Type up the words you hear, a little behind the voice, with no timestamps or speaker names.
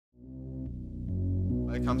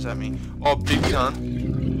It comes at me. Oh, big cunt.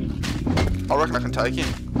 I reckon I can take him.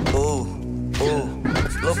 Ooh,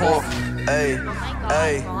 look for hey, Oh my god,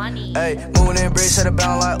 hey, Ronnie. hey, moving in bricks, had a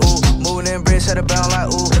bound like ooh, moving in bricks, had a bound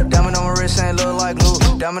like ooh, diamond on my wrist ain't look like glue,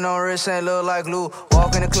 diamond on my wrist ain't look like glue,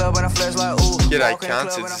 walk in the club and I flex like ooh. G'day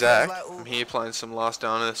cunts, it's Zach. I'm here playing some Last Day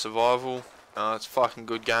on Earth Survival. It's a fucking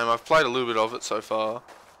good game. I've played a little bit of it so far,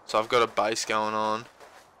 so I've got a base going on,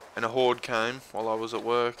 and a horde came while I was at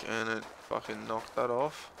work and it fucking knocked that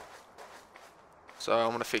off. So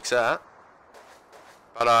I'm gonna fix that.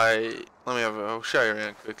 But I'll show you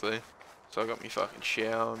around quickly. So I got me fucking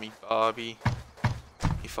shower, me Barbie,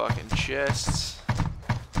 me fucking chests.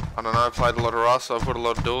 I don't know, I played a lot of Rust, so I put a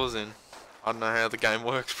lot of doors in. I don't know how the game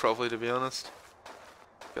works properly, to be honest.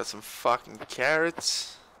 Got some fucking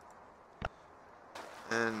carrots.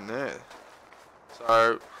 And there.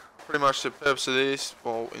 So, pretty much the purpose of this,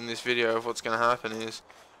 well, in this video of what's going to happen is,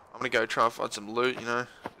 I'm going to go try and find some loot, you know.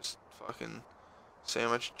 Just fucking see how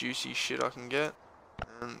much juicy shit I can get.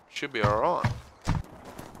 And it should be alright.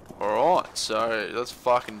 Alright, so let's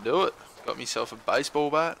fucking do it. Got myself a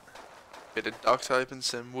baseball bat. Bit of duct tape and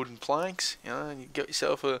some wooden planks, you know, and you get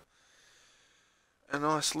yourself a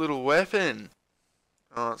nice little weapon.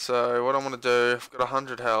 Alright, so what I'm going to do, I've got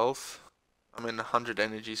 100 health. 100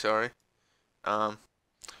 energy, sorry. I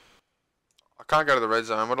can't go to the red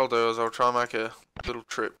zone. What I'll do is I'll try and make a little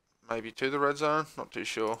trip, maybe to the red zone, not too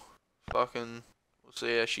sure. Fucking, we'll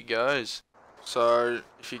see how she goes. So,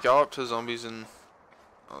 if you go up to zombies and,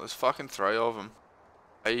 oh, there's fucking 3 of them.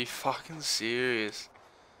 Are you fucking serious?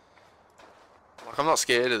 Like, I'm not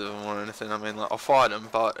scared of them or anything. I mean, like, I'll fight them,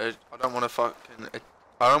 but I don't want to fucking,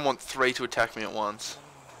 I don't want 3 to attack me at once.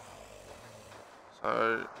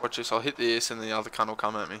 So, watch this, I'll hit this and the other cunt will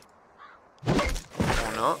come at me.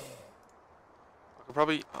 Or not. I could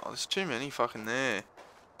probably, oh, there's too many fucking there.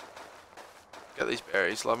 Get these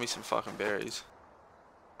berries, love me some fucking berries.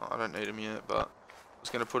 Oh, I don't need them yet, but I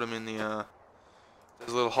was going to put them in the,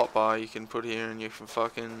 there's a little hot bar you can put here and you can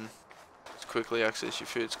fucking just quickly access your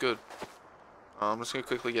food, it's good. I'm just going to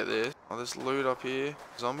quickly get this. Oh, there's loot up here.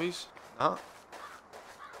 Zombies? Nah.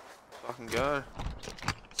 Fucking go.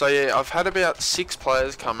 So yeah, I've had about 6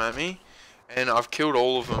 players come at me, and I've killed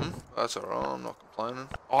all of them. That's alright, I'm not complaining.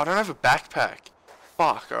 Oh, I don't have a backpack.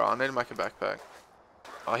 Fuck, alright, I need to make a backpack.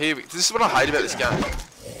 Oh, here we, this is what I hate about this game.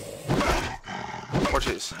 Watch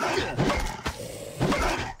this.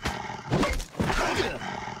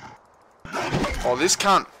 Oh, this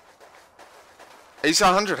cunt. He's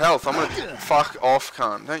 100 health. I'm gonna fuck off,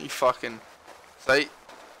 cunt. Don't you fucking see?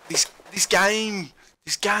 This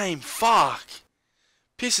game, fuck,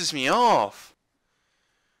 pisses me off.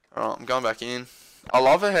 Alright, I'm going back in. I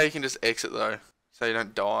love it how you can just exit though, so you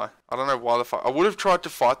don't die. I don't know why the fuck. I would have tried to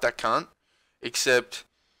fight that cunt, except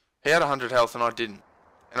he had 100 health and I didn't.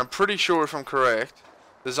 And I'm pretty sure, if I'm correct,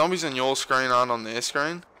 the zombies on your screen aren't on their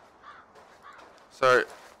screen. So,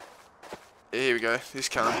 here we go. This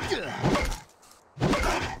cunt.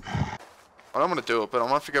 I don't want to do it, but I'm going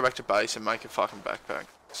to have to go back to base and make a fucking backpack.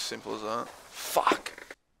 Simple as that. Fuck.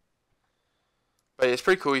 But yeah, it's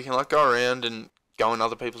pretty cool. You can like go around and go in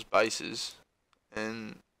other people's bases.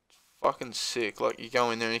 And it's fucking sick. Like, you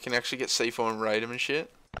go in there and you can actually get C4 and raid them and shit.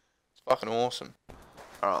 It's fucking awesome.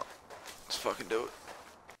 Alright. Let's fucking do it.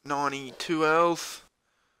 92 health.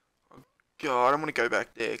 Oh god, I don't want to go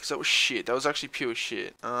back there because that was shit. That was actually pure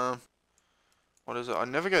shit. What is it? I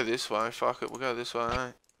never go this way. Fuck it. We'll go this way.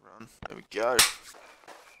 Eh? Run. There we go.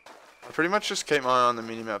 I pretty much just keep my eye on the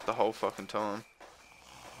minimap the whole fucking time.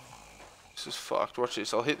 This is fucked. Watch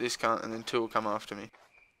this. I'll hit this cunt and then 2 will come after me.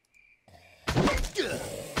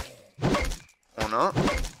 Or not.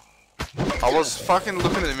 I was fucking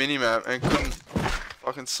looking at the minimap and couldn't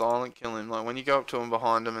fucking silent kill him. Like, when you go up to him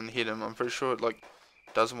behind him and hit him, I'm pretty sure it like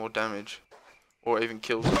does more damage. Or even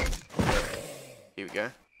kills him. Here we go.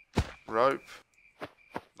 Rope.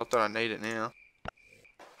 Not that I need it now.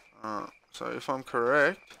 So if I'm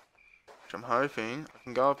correct, which I'm hoping, I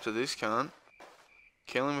can go up to this cunt,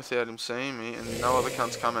 kill him without him seeing me, and no other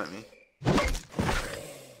cunts come at me.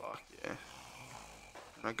 Fuck yeah.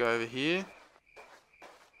 And I go over here.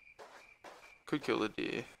 Could kill the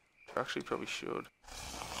deer. Actually probably should.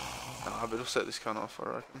 Nah, but it'll set this cunt off, I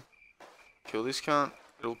reckon. Kill this cunt.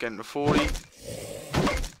 It'll get into 40.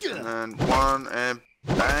 And then 1 and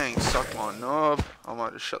bang, suck my knob. I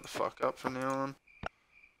might just shut the fuck up from now on.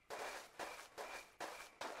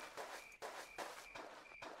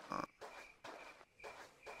 Right.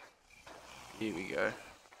 Here we go.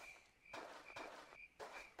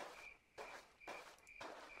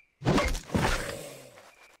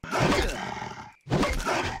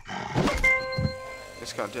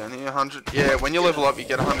 This got down here? 100. Yeah, when you level up, you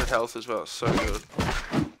get 100 health as well. So good.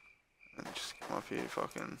 And just come up here,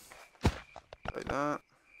 fucking take that.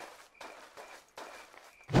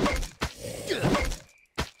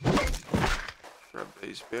 Grab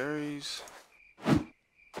these berries.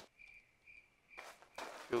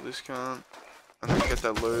 Kill this cunt. And then get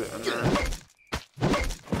that loot. And then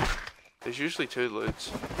there's usually 2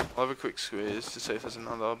 loots. I'll have a quick squeeze to see if there's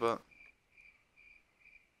another, but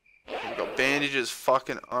we've got bandages.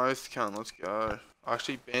 Fucking oath, cunt. Let's go.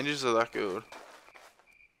 Actually, bandages are that good.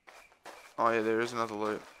 Oh yeah, there is another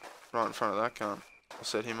loot right in front of that cunt. I'll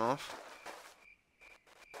set him off.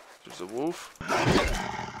 There's a wolf. Let's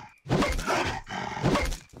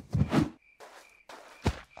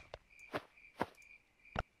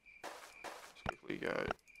quickly go.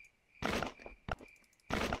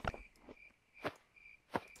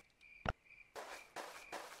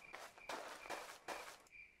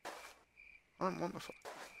 I don't want the fuck.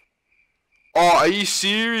 Oh, are you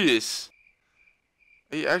serious?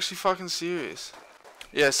 Are you actually fucking serious?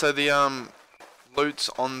 Yeah, so the loot's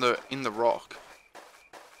on in the rock.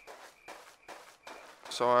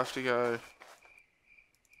 So I have to go.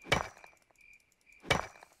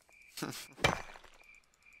 Fucking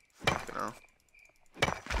hell.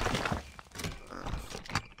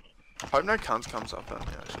 Hope no cunts comes up at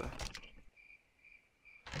me actually.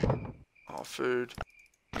 Oh, food.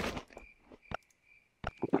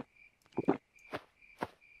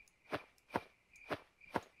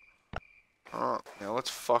 Alright, now let's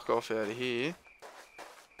fuck off out of here.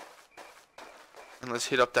 And let's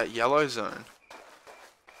hit up that yellow zone.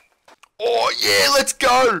 Oh yeah, let's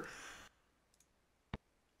go!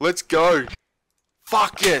 Let's go!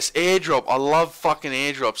 Fuck yes, airdrop. I love fucking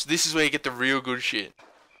airdrops. This is where you get the real good shit.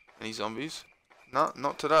 Any zombies? No,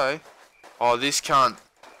 not today. Oh, this cunt.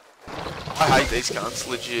 I hate these cunts,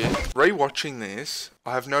 legit. Rewatching this,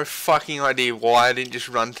 I have no fucking idea why I didn't just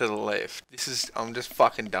run to the left. I'm just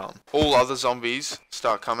fucking dumb. All other zombies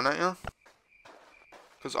start coming at you.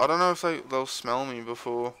 Because I don't know if they'll smell me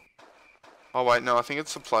before. Oh wait, no, I think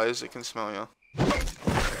it's the players that can smell you.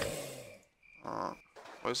 Alright.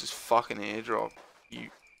 Where's this fucking airdrop? You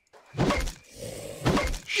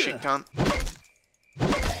shit cunt.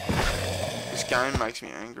 This game makes me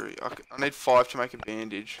angry. I need 5 to make a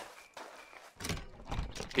bandage.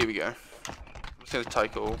 Here we go. I'm just gonna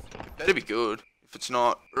take all. It better be good. If it's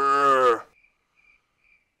not, come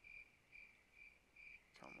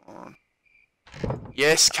on.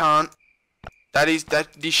 Yes, cunt.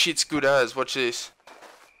 This shit's good as. Watch this.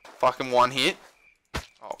 Fucking 1 hit.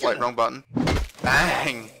 Oh wait, wrong button.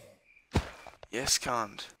 Bang. Yes,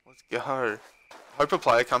 cunt. Let's go. I hope a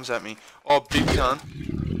player comes at me. Oh, big cunt.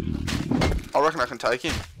 I reckon I can take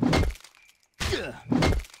him.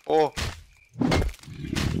 Oh.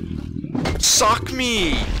 Suck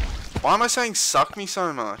me! Why am I saying suck me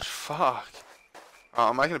so much? Fuck. Oh,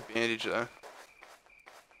 I'm making a bandage though.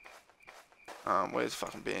 Where's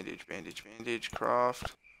fucking bandage? Bandage,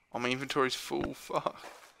 craft. Oh, my inventory's full. Fuck.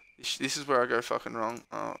 This is where I go fucking wrong.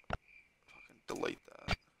 Oh, fucking delete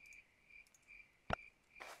that.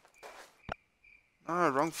 No,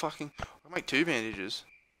 wrong fucking. I'll make 2 bandages.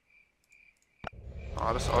 Oh,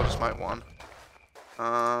 I'll just make 1.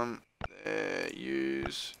 There.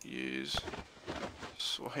 Use.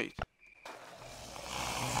 Sweet.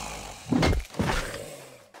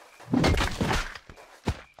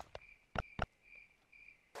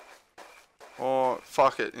 Oh,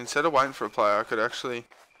 fuck it. Instead of waiting for a player, I could actually...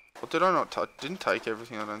 What did I not touch? Didn't take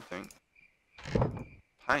everything, I don't think.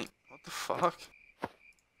 Paint. What the fuck?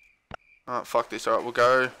 Alright, fuck this. Alright, we'll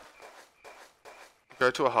go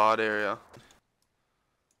to a hard area.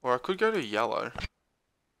 Or I could go to yellow.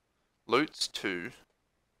 Loot's 2.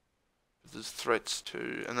 There's threats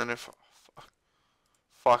 2. And then if... Oh,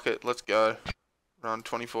 fuck it. Let's go. Round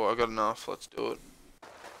 24. I got enough. Let's do it.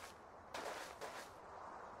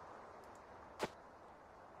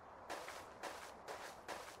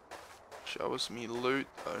 Show us me loot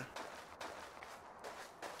though.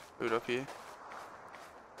 Loot up here.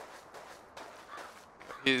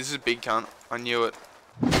 Yeah, this is a big cunt. I knew it.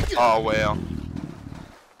 Oh wow.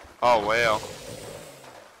 Oh wow.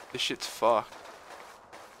 This shit's fucked.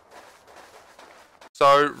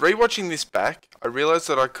 So, rewatching this back, I realised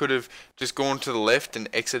that I could have just gone to the left and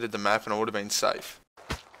exited the map and I would have been safe.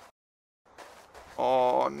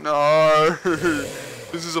 Oh no!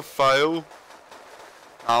 This is a fail.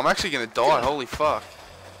 Oh, I'm actually gonna die, holy fuck.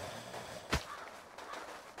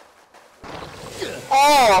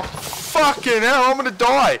 Oh! Fucking hell, I'm gonna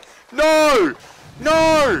die! No!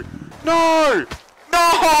 No! No!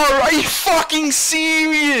 No! Are you fucking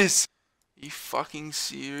serious? Are you fucking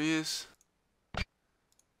serious?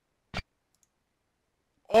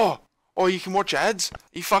 Oh, you can watch ads? Are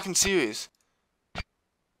you fucking serious? Oh,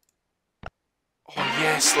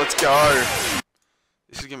 yes, let's go.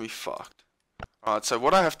 This is gonna be fucked. Alright, so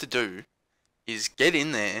what I have to do is get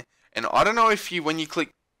in there, and I don't know if when you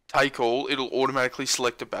click take all, it'll automatically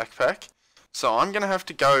select a backpack. So I'm gonna have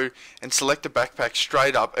to go and select a backpack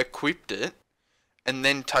straight up, equip it, and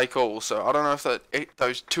then take all. So I don't know if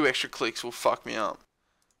those 2 extra clicks will fuck me up.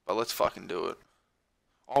 But let's fucking do it.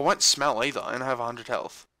 Oh, I won't smell either, and I have 100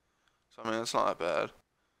 health. So I mean, it's not that bad.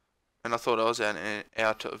 And I thought I was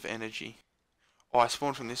out of energy. Oh, I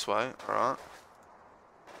spawned from this way, alright.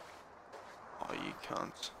 Oh, you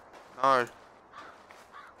cunts. No.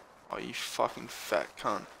 Oh, you fucking fat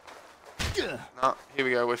cunt. Nah, here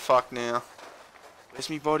we go, we're fucked now. Where's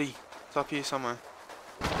me body? It's up here somewhere.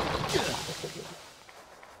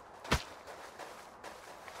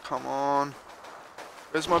 Come on.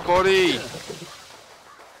 Where's my body?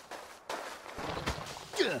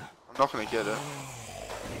 I'm not gonna get it.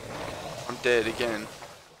 I'm dead again.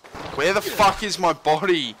 Where the fuck is my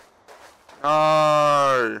body?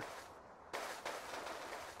 No.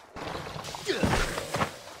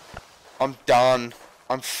 I'm done.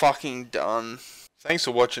 I'm fucking done. Thanks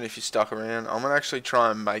for watching if you stuck around. I'm gonna actually try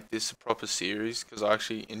and make this a proper series because I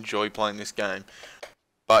actually enjoy playing this game.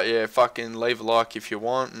 But yeah, fucking leave a like if you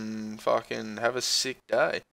want and fucking have a sick day.